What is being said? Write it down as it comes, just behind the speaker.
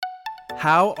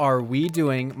How are we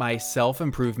doing, my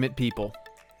self-improvement people?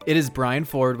 It is Brian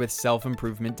Ford with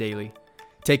Self-Improvement Daily.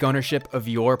 Take ownership of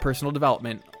your personal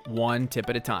development, one tip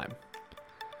at a time.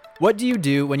 What do you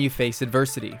do when you face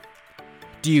adversity?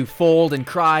 Do you fold and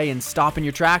cry and stop in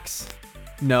your tracks?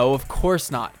 No, of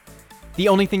course not. The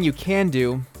only thing you can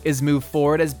do is move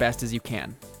forward as best as you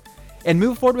can. And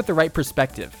move forward with the right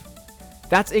perspective.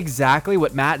 That's exactly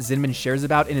what Matt Zinman shares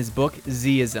about in his book,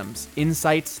 Z-isms,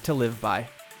 Insights to Live By.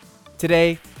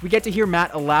 Today, we get to hear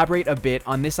Matt elaborate a bit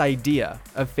on this idea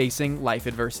of facing life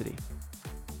adversity.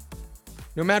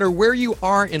 No matter where you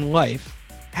are in life,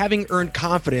 having earned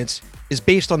confidence is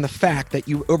based on the fact that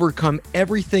you overcome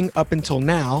everything up until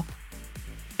now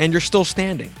and you're still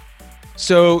standing.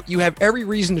 So you have every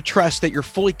reason to trust that you're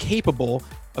fully capable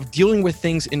of dealing with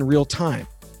things in real time.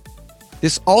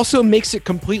 This also makes it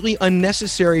completely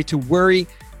unnecessary to worry,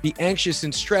 be anxious,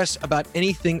 and stress about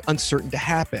anything uncertain to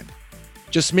happen.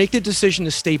 Just make the decision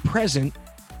to stay present,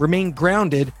 remain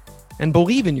grounded, and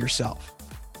believe in yourself.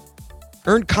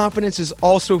 Earned confidence is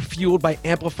also fueled by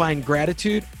amplifying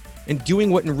gratitude and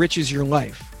doing what enriches your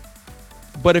life.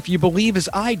 But if you believe, as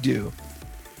I do,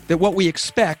 that what we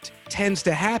expect tends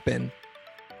to happen,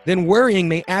 then worrying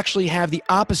may actually have the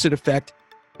opposite effect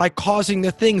by causing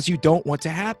the things you don't want to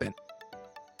happen.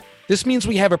 This means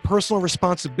we have a personal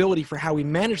responsibility for how we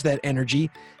manage that energy,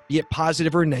 be it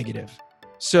positive or negative.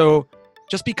 So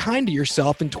just be kind to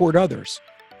yourself and toward others.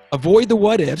 Avoid the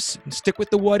what ifs and stick with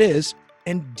the what is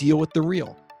and deal with the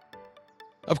real.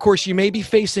 Of course, you may be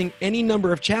facing any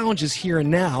number of challenges here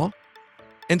and now,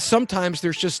 and sometimes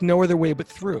there's just no other way but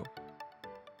through.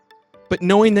 But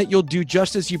knowing that you'll do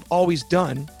just as you've always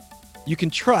done, you can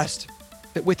trust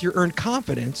that with your earned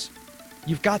confidence,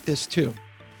 you've got this too.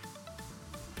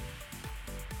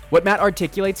 What Matt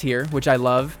articulates here, which I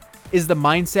love, is the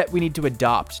mindset we need to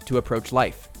adopt to approach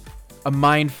life. A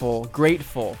mindful,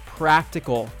 grateful,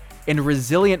 practical, and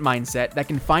resilient mindset that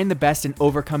can find the best in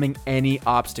overcoming any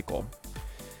obstacle.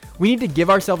 We need to give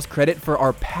ourselves credit for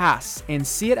our past and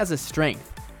see it as a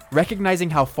strength, recognizing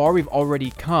how far we've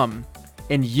already come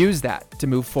and use that to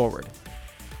move forward.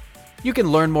 You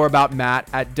can learn more about Matt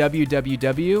at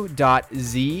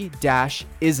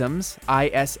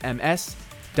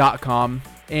www.z-isms.com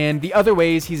and the other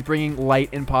ways he's bringing light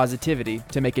and positivity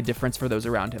to make a difference for those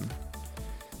around him.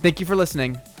 Thank you for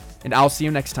listening, and I'll see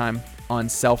you next time on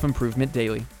Self-Improvement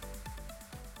Daily.